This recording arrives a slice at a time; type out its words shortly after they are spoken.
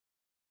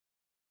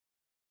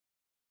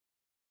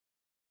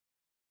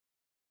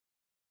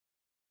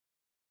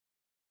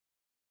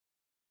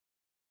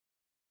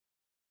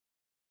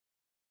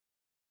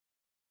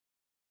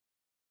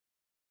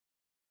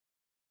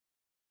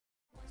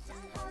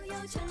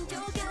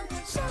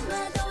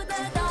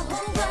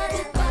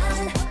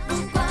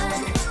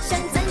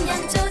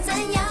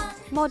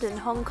Modern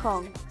Hong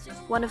Kong,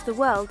 one of the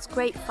world's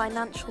great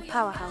financial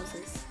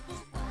powerhouses,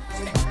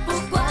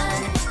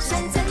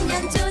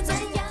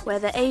 where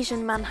the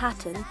Asian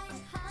Manhattan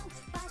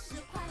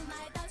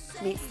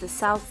meets the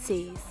South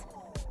Seas.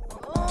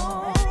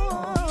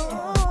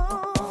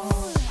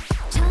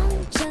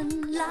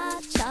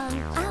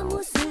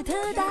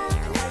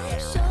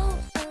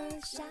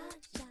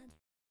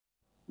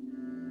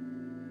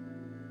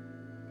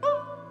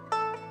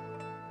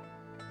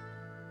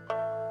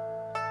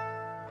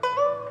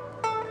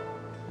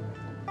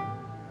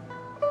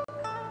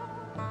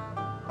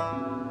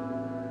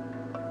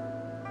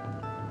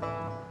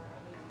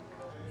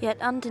 Yet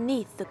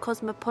underneath the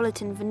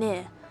cosmopolitan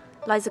veneer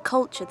lies a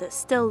culture that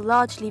still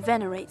largely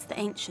venerates the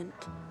ancient,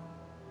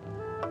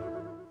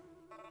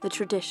 the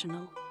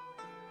traditional.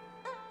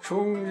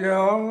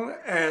 Chongyang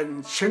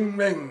and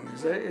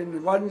Qingming,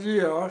 in 1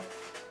 year,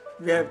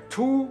 we have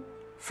 2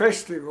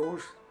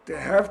 festivals. They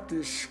have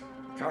this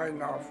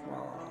kind of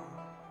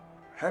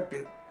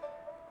habit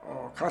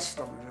or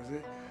custom,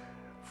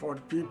 for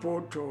the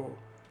people to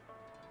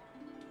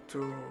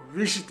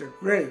visit the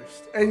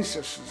graves,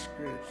 ancestors'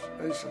 graves.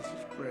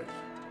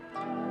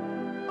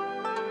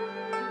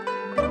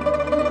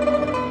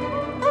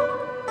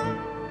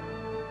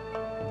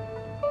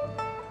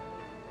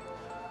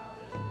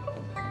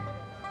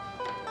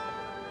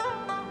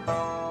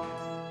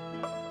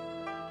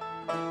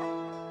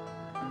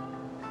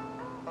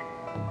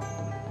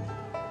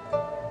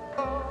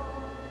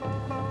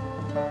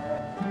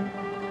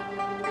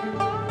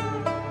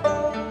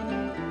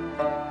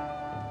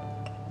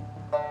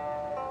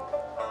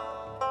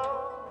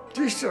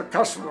 This is the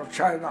custom of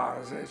China,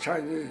 the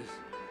Chinese.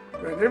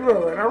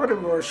 Whenever they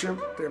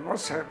worship, they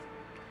must have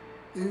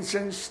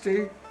incense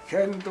stick,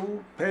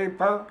 candle,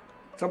 paper,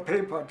 some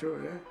paper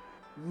too,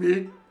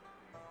 meat,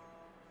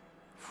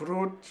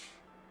 fruit,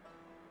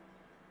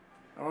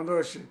 all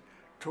those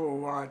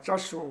to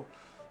just to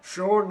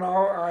show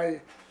now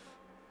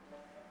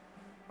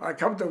I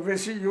come to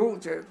visit you,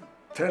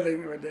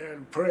 telling when they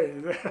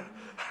pray.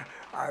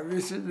 I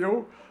visit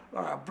you,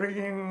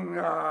 bringing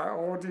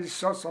all these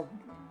sorts of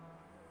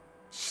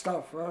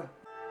stuff.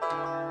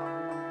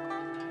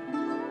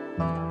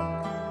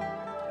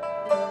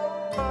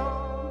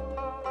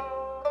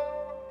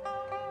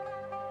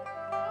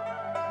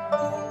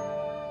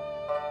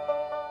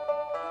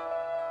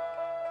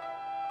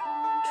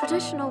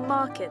 Traditional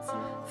markets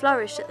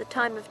flourish at the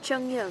time of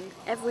Chungyang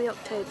every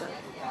October.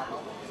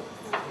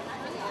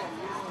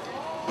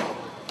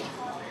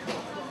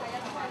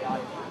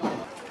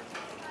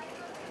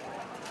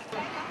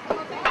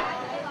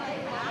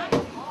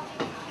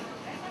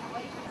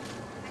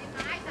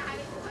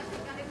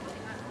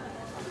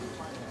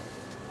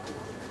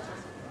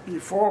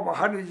 Before,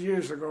 100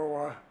 years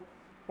ago,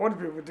 all the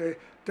people,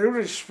 they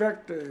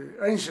respect the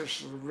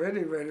ancestors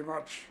very, very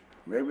much.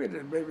 Maybe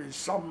there may be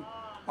some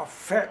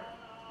effect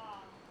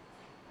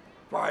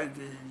by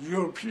the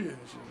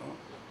Europeans,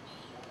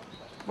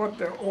 but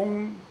their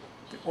own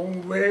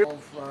way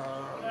of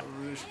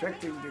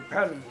respecting the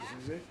parents,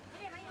 you see.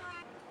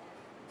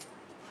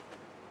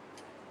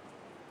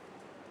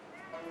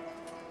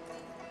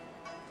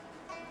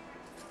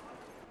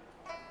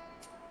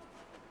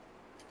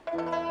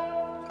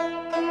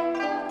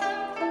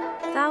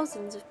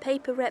 Thousands of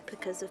paper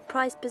replicas of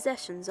prized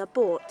possessions are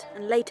bought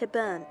and later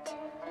burnt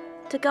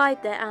to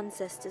guide their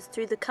ancestors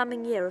through the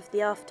coming year of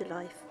the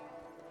afterlife,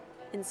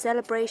 in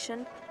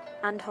celebration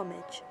and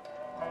homage.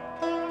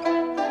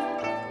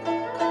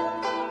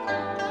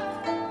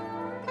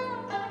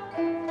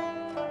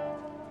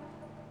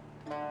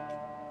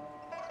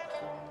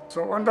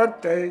 So on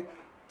that day,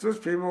 those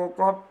people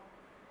got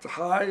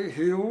high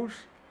heels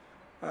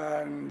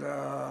and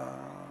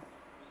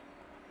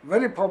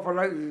very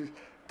popular.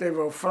 They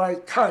will fly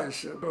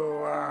kites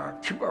to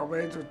keep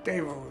away the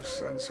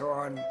devils and so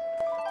on.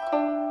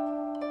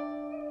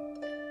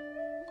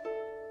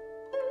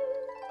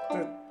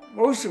 The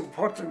most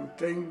important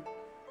thing,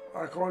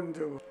 according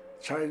to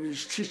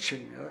Chinese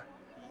teaching,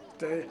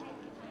 the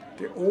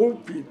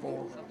old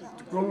people,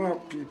 the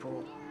grown-up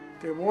people,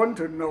 they want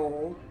to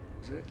know,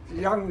 the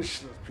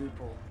youngster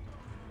people,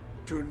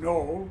 to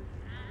know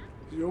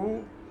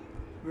you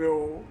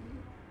will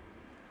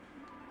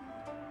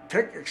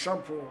take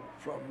example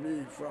from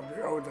me, from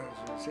the elders,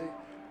 you see,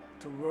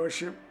 to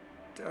worship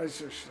the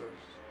ancestors.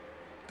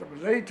 But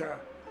later,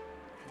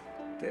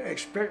 they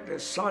expect their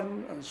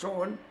son and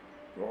so on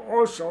will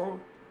also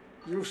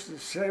use the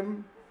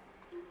same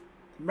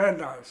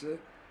manner, see,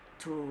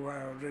 to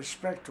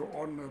respect, to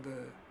honor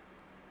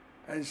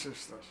the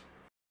ancestors.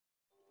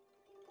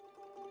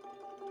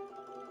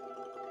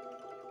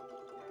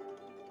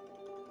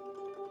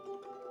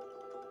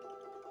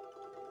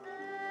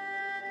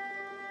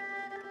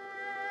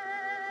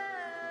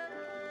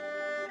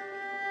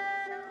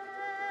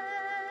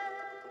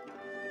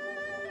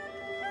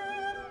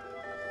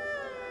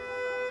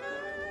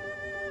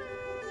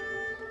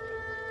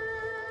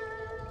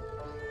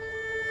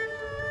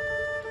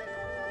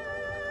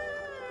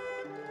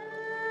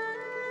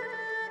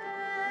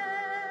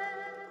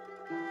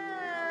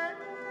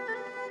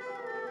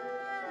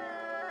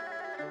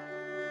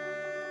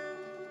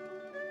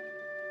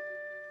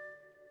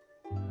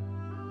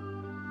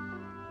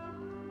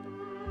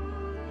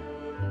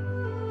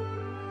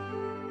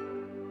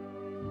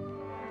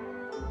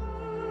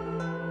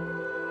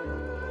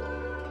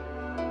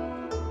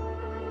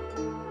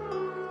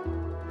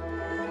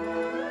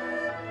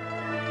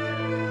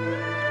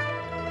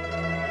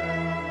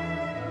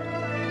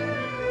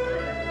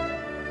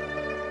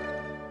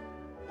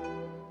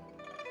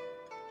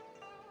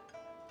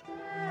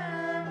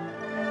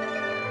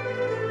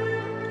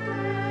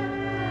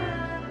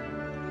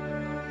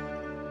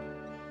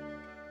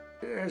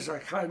 as a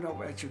kind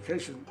of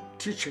education,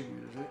 teaching,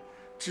 you see,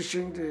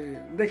 teaching the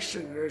next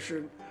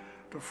generation,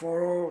 to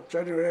follow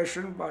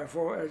generation by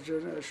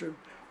generation,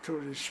 to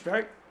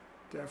respect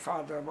their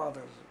father,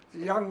 mothers.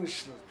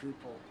 Youngster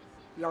people,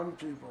 young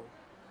people,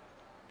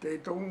 they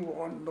don't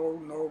want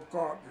no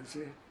God, you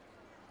see.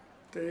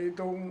 They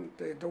don't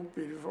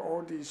believe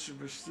all these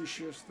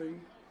superstitious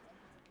things.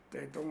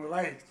 They don't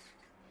like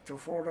to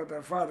follow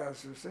their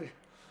fathers, you see.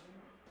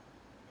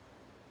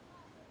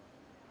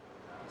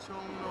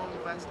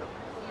 Festival.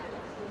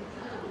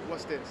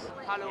 What's this?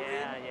 Halloween?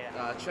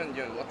 Yeah.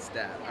 Chenyun, what's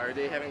that? Are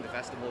they having the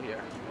festival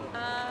here?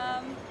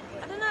 I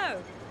don't know.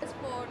 It's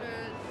for the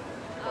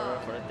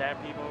For the dead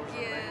people or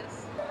something?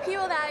 yes.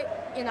 People that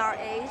in our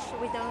age,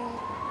 we don't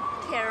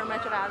care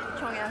much about the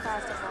Chongyang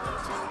Festival.